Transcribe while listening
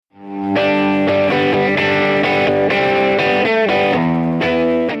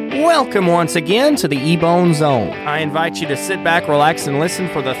Welcome once again to the E-Bone Zone. I invite you to sit back, relax, and listen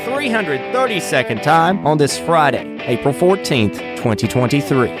for the 332nd time on this Friday, April 14th,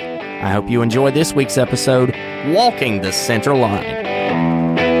 2023. I hope you enjoyed this week's episode, Walking the Center Line.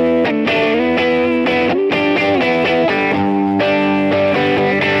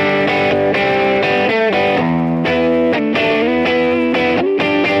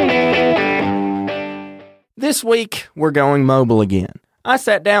 This week, we're going mobile again. I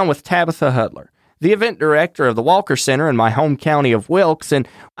sat down with Tabitha Hudler, the event director of the Walker Center in my home county of Wilkes, and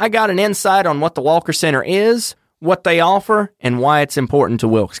I got an insight on what the Walker Center is, what they offer, and why it's important to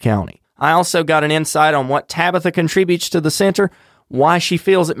Wilkes County. I also got an insight on what Tabitha contributes to the center, why she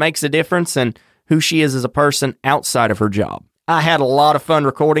feels it makes a difference, and who she is as a person outside of her job. I had a lot of fun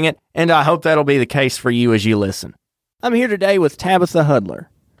recording it, and I hope that'll be the case for you as you listen. I'm here today with Tabitha Hudler.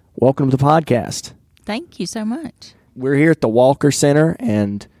 Welcome to the podcast. Thank you so much. We're here at the Walker Center,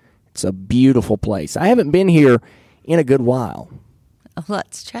 and it's a beautiful place. I haven't been here in a good while. A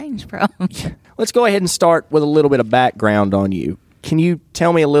lot's changed, probably. Let's go ahead and start with a little bit of background on you. Can you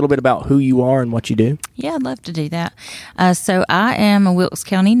tell me a little bit about who you are and what you do? Yeah, I'd love to do that. So I am a Wilkes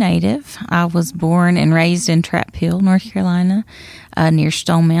County native. I was born and raised in Trap Hill, North Carolina, near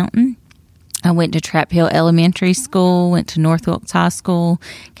Stone Mountain. I went to Trap Hill Elementary School, went to North Wilkes High School,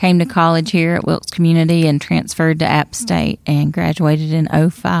 came to college here at Wilkes Community, and transferred to App State and graduated in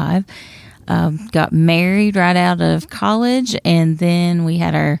 2005. Got married right out of college, and then we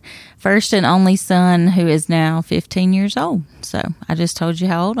had our first and only son, who is now 15 years old. So I just told you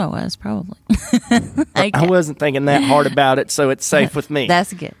how old I was, probably. Okay. I wasn't thinking that hard about it, so it's safe with me.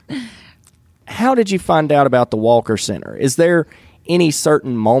 That's good. How did you find out about the Walker Center? Is there any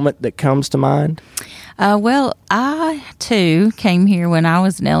certain moment that comes to mind? Well, I, too, came here when I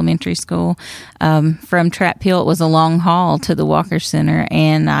was in elementary school. From Trap Hill, it was a long haul to the Walker Center,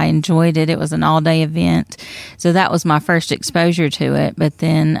 and I enjoyed it. It was an all-day event, so that was my first exposure to it. But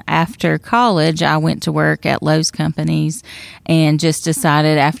then after college, I went to work at Lowe's Companies and just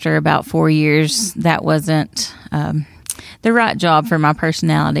decided after about 4 years that wasn't the right job for my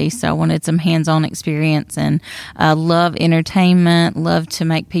personality. So I wanted some hands-on experience, and love entertainment, love to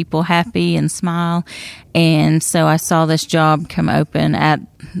make people happy and smile. And so I saw this job come open at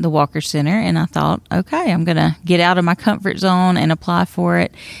the Walker Center, and I thought, okay, I'm going to get out of my comfort zone and apply for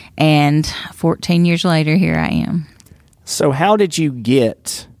it. And 14 years later, here I am. So how did you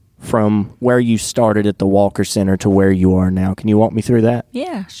get from where you started at the Walker Center to where you are now? Can you walk me through that?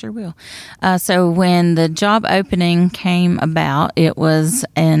 Yeah, sure will. So when the job opening came about, it was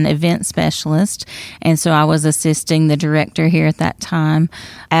an event specialist, and so I was assisting the director here at that time.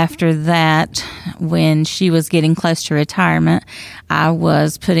 After that, when she was getting close to retirement, I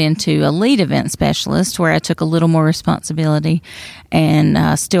was put into a lead event specialist where I took a little more responsibility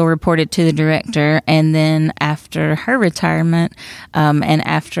and still reported to the director. And then after her retirement, and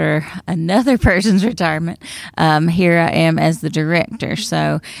after another person's retirement, here I am as the director.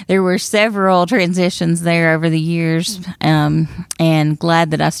 So there were several transitions there over the years, and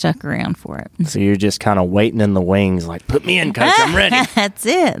glad that I stuck around for it. So you're just kind of waiting in the wings, like, put me in, coach, I'm ready. That's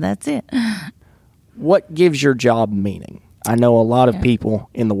it. What gives your job meaning? I know a lot of people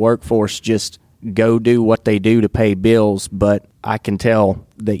in the workforce just go do what they do to pay bills, but I can tell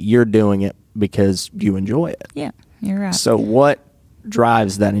that you're doing it because you enjoy it. Yeah, you're right. So what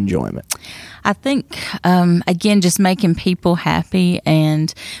drives that enjoyment? I think, again, just making people happy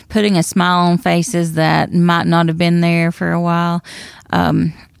and putting a smile on faces that might not have been there for a while.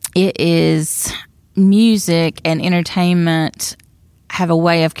 It is music and entertainment have a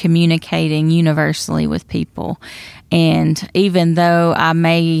way of communicating universally with people. And even though I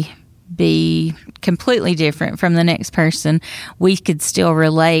may be completely different from the next person, we could still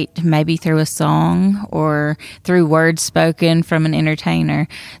relate, maybe through a song or through words spoken from an entertainer.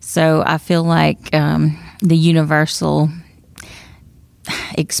 So I feel like the universal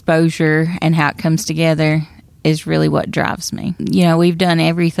exposure and how it comes together is really what drives me. You know, we've done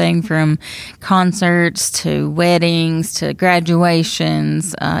everything from concerts to weddings to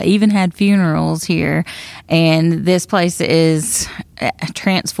graduations, even had funerals here. And this place is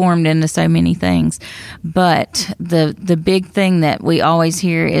transformed into so many things. But the big thing that we always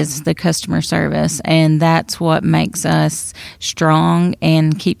hear is the customer service. And that's what makes us strong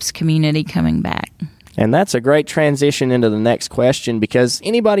and keeps community coming back. And that's a great transition into the next question, because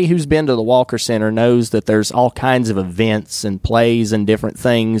anybody who's been to the Walker Center knows that there's all kinds of events and plays and different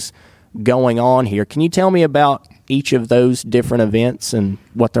things going on here. Can you tell me about each of those different events and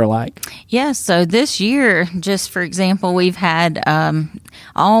what they're like? Yeah, so this year, just for example, we've had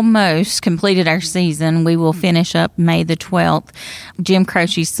almost completed our season. We will finish up May the 12th. Jim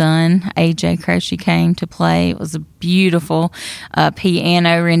Croce's son, A.J. Croce, came to play. It was a beautiful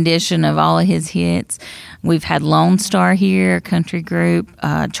piano rendition of all of his hits. We've had Lone Star here, a country group.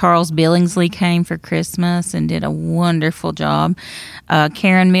 Charles Billingsley came for Christmas and did a wonderful job.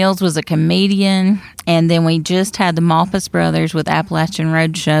 Karen Mills was a comedian. And then we just had the Malpas Brothers with Appalachian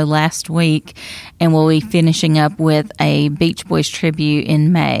Roadshow last week, and we'll be finishing up with a Beach Boys tribute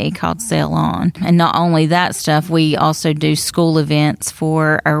in May called Sail On. And not only that stuff, we also do school events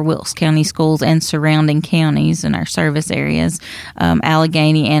for our Wilkes County schools and surrounding counties in our service areas,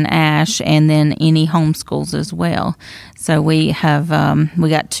 Allegheny and Ashe, and then any homeschools as well. So we have we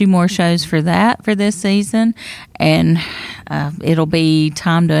got 2 more shows for that for this season, and it'll be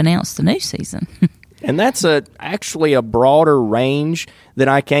time to announce the new season. And that's actually a broader range than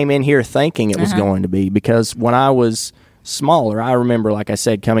I came in here thinking it was going to be, because when I was smaller, I remember, like I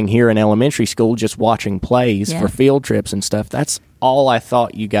said, coming here in elementary school, just watching plays for field trips and stuff. That's all I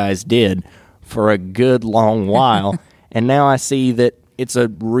thought you guys did for a good long while. And now I see that it's a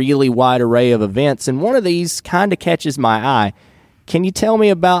really wide array of events, and one of these kind of catches my eye. Can you tell me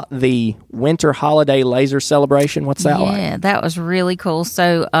about the Winter Holiday Laser Celebration? What's that like? Yeah, that was really cool.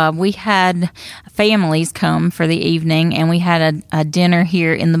 So we had families come for the evening, and we had a dinner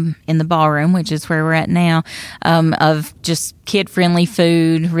here in the ballroom, which is where we're at now, of just kid-friendly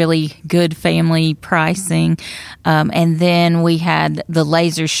food, really good family pricing. And then we had the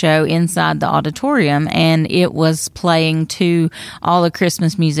laser show inside the auditorium, and it was playing to all the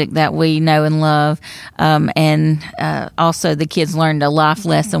Christmas music that we know and love. And also the kids learned a life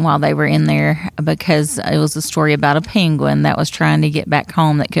lesson while they were in there, because it was a story about a penguin that was trying to get back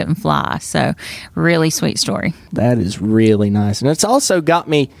home that couldn't fly. So really sweet story. That is really nice. And it's also got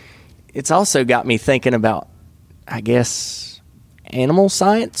me thinking about, I guess, animal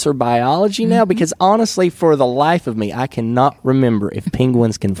science or biology now, because honestly, for the life of me, I cannot remember if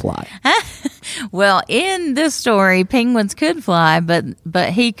penguins can fly. Well, in this story, penguins could fly, but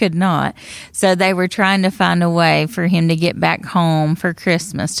he could not. So they were trying to find a way for him to get back home for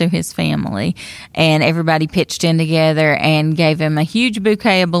Christmas to his family. And everybody pitched in together and gave him a huge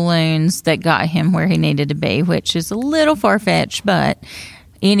bouquet of balloons that got him where he needed to be, which is a little far-fetched, but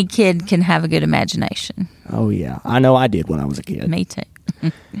any kid can have a good imagination. Oh, yeah. I know I did when I was a kid. Me too.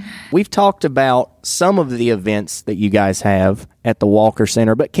 We've talked about some of the events that you guys have at the Walker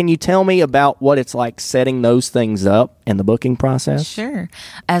Center, but can you tell me about what it's like setting those things up and the booking process? Sure.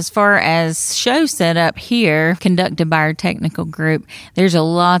 As far as show setup here, conducted by our technical group, there's a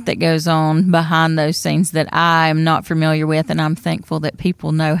lot that goes on behind those scenes that I am not familiar with, and I'm thankful that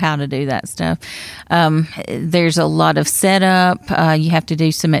people know how to do that stuff. There's a lot of setup. You have to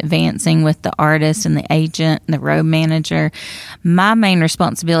do some advancing with the artist and the agent and the road manager. My main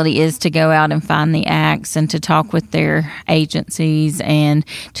responsibility is to go out and find the acts and to talk with their agencies and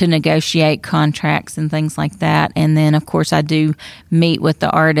to negotiate contracts and things like that. And then, of course, I do meet with the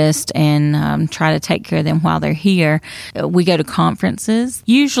artist and try to take care of them while they're here. We go to conferences,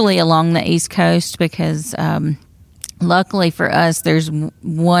 usually along the East Coast, because luckily for us, there's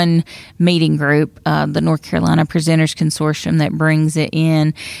one meeting group, the North Carolina Presenters Consortium, that brings it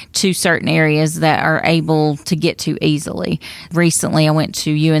in to certain areas that are able to get to easily. Recently, I went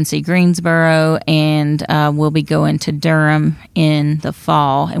to UNC Greensboro, and we'll be going to Durham in the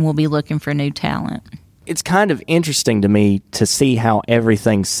fall, and we'll be looking for new talent. It's kind of interesting to me to see how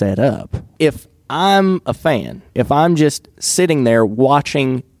everything's set up. If I'm a fan, if I'm just sitting there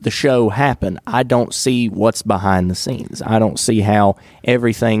watching the show happen, I don't see what's behind the scenes. I don't see how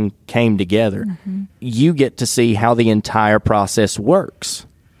everything came together. Mm-hmm. You get to see how the entire process works.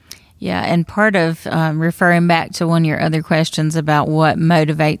 Yeah, and part of referring back to one of your other questions about what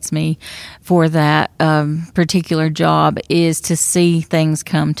motivates me for that particular job is to see things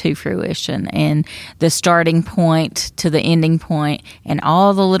come to fruition, and the starting point to the ending point and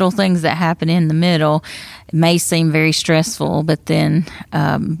all the little things that happen in the middle may seem very stressful, but then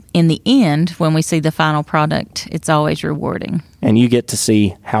in the end, when we see the final product, it's always rewarding. And you get to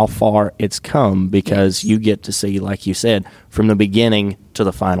see how far it's come, because you get to see, like you said, from the beginning to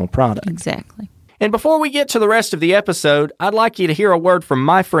the final product. Exactly. And before we get to the rest of the episode, I'd like you to hear a word from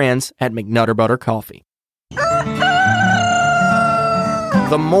my friends at McNutter Butter Coffee.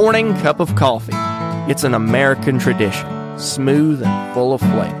 The morning cup of coffee. It's an American tradition, smooth and full of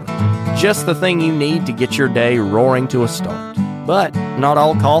flavor. Just the thing you need to get your day roaring to a start. But not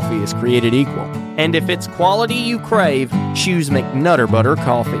all coffee is created equal. And if it's quality you crave, choose McNutter Butter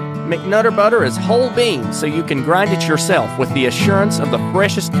Coffee. McNutter Butter is whole beans, so you can grind it yourself with the assurance of the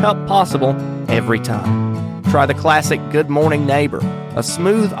freshest cup possible every time. Try the classic Good Morning Neighbor, a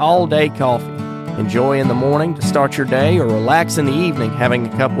smooth all-day coffee. Enjoy in the morning to start your day or relax in the evening having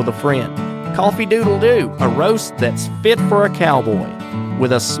a cup with a friend. Coffee Doodle Doo, a roast that's fit for a cowboy,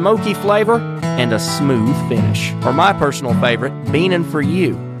 with a smoky flavor and a smooth finish. Or my personal favorite, Beanin' for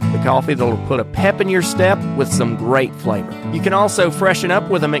You, the coffee that'll put a pep in your step with some great flavor. You can also freshen up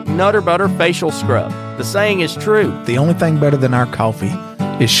with a McNutter Butter facial scrub. The saying is true. The only thing better than our coffee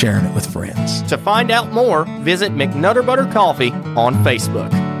is sharing it with friends. To find out more, visit McNutter Butter Coffee on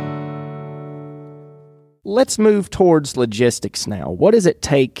Facebook. Let's move towards logistics now. What does it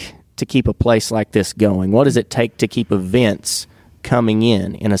take to keep a place like this going? What does it take to keep events coming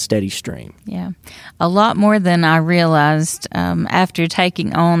in a steady stream? Yeah, a lot more than I realized after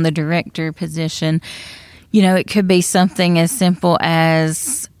taking on the director position. You know, it could be something as simple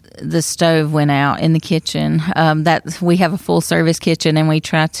as the stove went out in the kitchen. That we have a full service kitchen, and we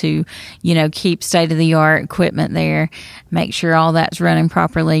try to, keep state of the art equipment there, make sure all that's running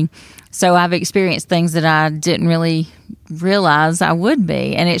properly. So I've experienced things that I didn't really realize I would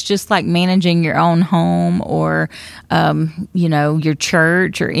be. And it's just like managing your own home or, your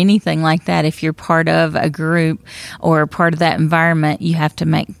church or anything like that. If you're part of a group or part of that environment, you have to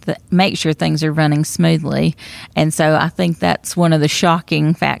make sure things are running smoothly. And so I think that's one of the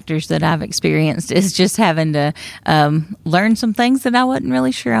shocking factors that I've experienced is just having to learn some things that I wasn't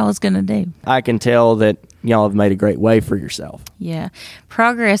really sure I was going to do. I can tell that y'all have made a great way for yourself. Yeah.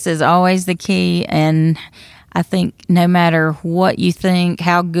 Progress is always the key. And I think no matter what you think,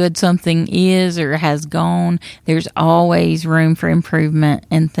 how good something is or has gone, there's always room for improvement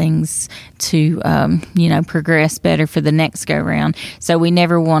and things to, progress better for the next go round. So we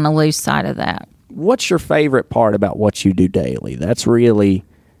never want to lose sight of that. What's your favorite part about what you do daily? That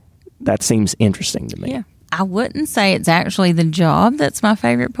seems interesting to me. Yeah. I wouldn't say it's actually the job that's my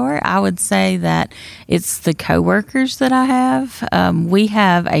favorite part. I would say that it's the coworkers that I have. We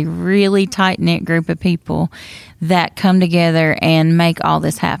have a really tight-knit group of people that come together and make all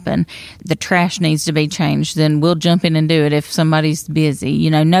this happen. The trash needs to be changed, then we'll jump in and do it if somebody's busy.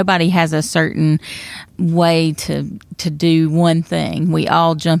 Nobody has a certain way to do one thing. We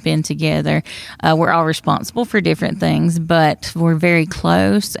all jump in together. We're all responsible for different things, but we're very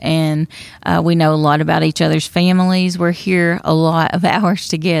close, and we know a lot about each other's families. We're here a lot of hours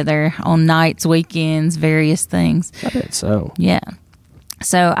together on nights, weekends, various things. I bet so. Yeah.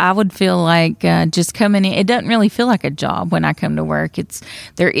 So I would feel like just coming in, it doesn't really feel like a job when I come to work.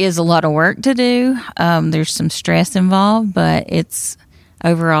 There is a lot of work to do. There's some stress involved, but it's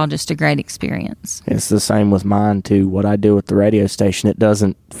overall just a great experience. It's the same with mine too. What I do at the radio station, it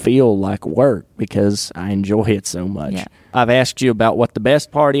doesn't feel like work because I enjoy it so much. Yeah. I've asked you about what the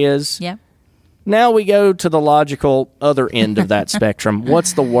best part is. Yeah. Now we go to the logical other end of that spectrum.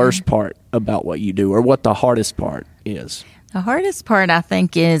 What's the worst part about what you do, or what the hardest part is? The hardest part, I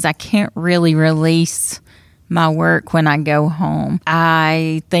think, is I can't really release my work when I go home.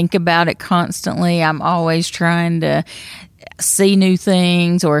 I think about it constantly. I'm always trying to see new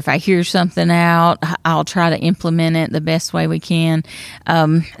things, or if I hear something out, I'll try to implement it the best way we can.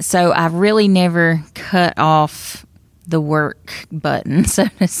 So I really never cut off the work button, so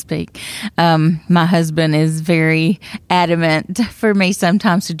to speak. My husband is very adamant for me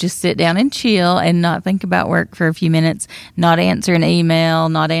sometimes to just sit down and chill and not think about work for a few minutes, not answer an email,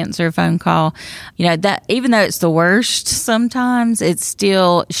 not answer a phone call. That even though it's the worst sometimes, it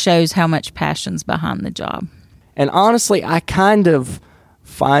still shows how much passion's behind the job. And honestly, I kind of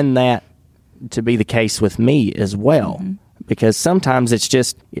find that to be the case with me as well, because sometimes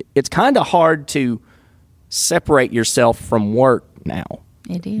it's kind of hard to separate yourself from work now.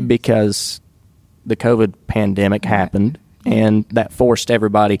 It is. Because the COVID pandemic happened, and that forced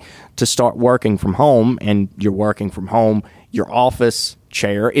everybody to start working from home, and you're working from home. Your office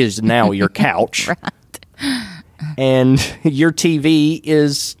chair is now your couch. Right. And your TV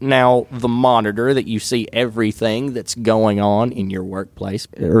is now the monitor that you see everything that's going on in your workplace.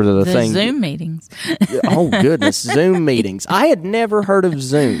 Or the thing. Zoom meetings. Oh, goodness. Zoom meetings. I had never heard of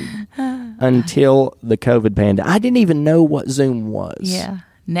Zoom until the COVID pandemic. I didn't even know what Zoom was. Yeah.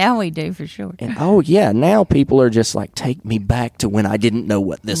 Now we do, for sure. And, now people are just like, take me back to when I didn't know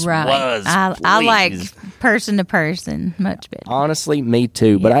what this was. I like person to person much better. Honestly, me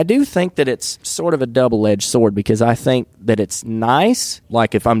too. But I do think that it's sort of a double-edged sword, because I think that it's nice,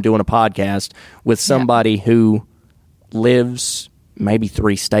 like if I'm doing a podcast with somebody who lives maybe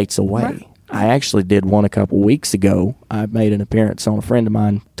 3 states away. Right. I actually did one a couple weeks ago. I made an appearance on a friend of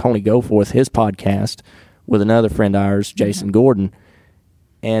mine, Tony Goforth, his podcast with another friend of ours, Jason Gordon.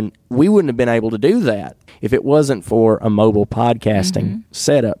 And we wouldn't have been able to do that if it wasn't for a mobile podcasting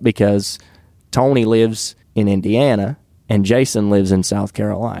setup, because Tony lives in Indiana and Jason lives in South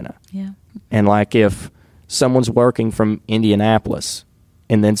Carolina. Yeah. And like if someone's working from Indianapolis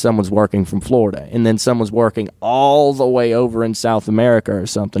and then someone's working from Florida and then someone's working all the way over in South America or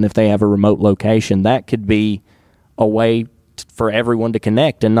something, if they have a remote location, that could be a way for everyone to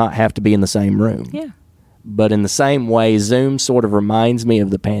connect and not have to be in the same room. Yeah. But in the same way, Zoom sort of reminds me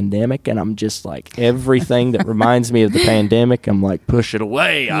of the pandemic, and I'm just like, everything that reminds me of the pandemic, I'm like, push it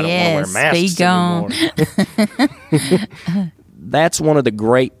away. I don't want to wear masks anymore. That's one of the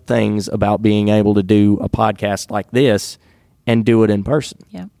great things about being able to do a podcast like this and do it in person.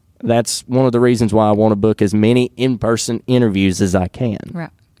 Yeah. That's one of the reasons why I want to book as many in-person interviews as I can.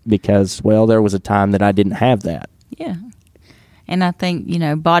 Right. Because, well, there was a time that I didn't have that. Yeah. And I think,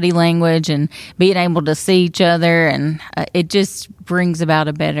 body language and being able to see each other, and it just brings about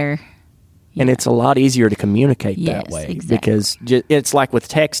a better... And it's a lot easier to communicate yes, that way. Exactly. Because it's like with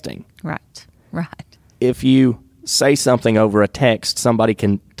texting. Right. If you say something over a text, somebody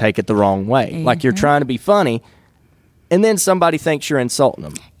can take it the wrong way. Mm-hmm. Like you're trying to be funny, and then somebody thinks you're insulting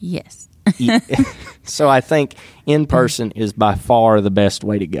them. Yes. So I think in person is by far the best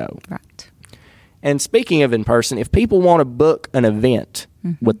way to go. Right. And speaking of in person, if people want to book an event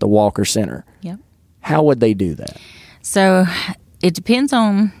with the Walker Center, how would they do that? So it depends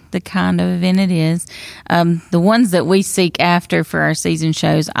on the kind of event it is. The ones that we seek after for our season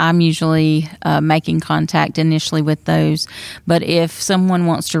shows, I'm usually making contact initially with those. But if someone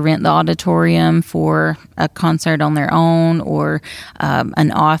wants to rent the auditorium for a concert on their own, or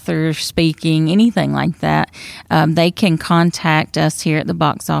an author speaking, anything like that, they can contact us here at the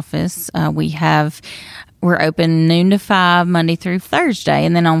box office. We're open noon to 5, Monday through Thursday.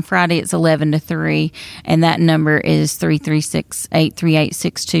 And then on Friday, it's 11 to 3. And that number is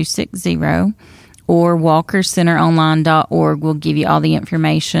 336-838-6260. Or walkercenteronline.org will give you all the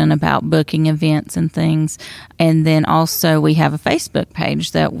information about booking events and things. And then also we have a Facebook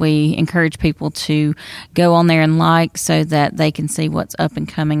page that we encourage people to go on there and like, so that they can see what's up and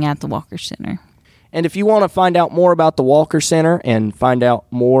coming at the Walker Center. And if you want to find out more about the Walker Center and find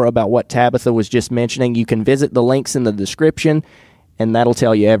out more about what Tabitha was just mentioning, you can visit the links in the description, and that'll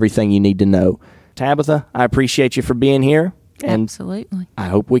tell you everything you need to know. Tabitha, I appreciate you for being here. And absolutely. I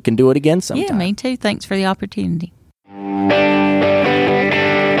hope we can do it again sometime. Yeah, me too. Thanks for the opportunity.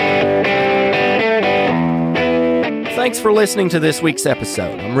 Thanks for listening to this week's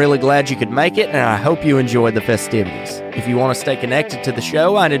episode. I'm really glad you could make it, and I hope you enjoyed the festivities. If you want to stay connected to the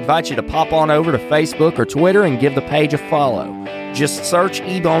show, I'd invite you to pop on over to Facebook or Twitter and give the page a follow. Just search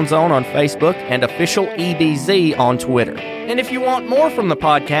Ebone Zone on Facebook and Official EBZ on Twitter. And if you want more from the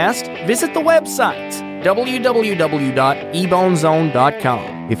podcast, visit the websites,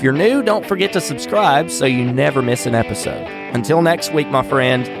 www.ebonezone.com. If you're new, don't forget to subscribe so you never miss an episode. Until next week, my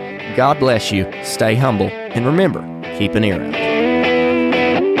friend, God bless you, stay humble, and remember, keep an ear out.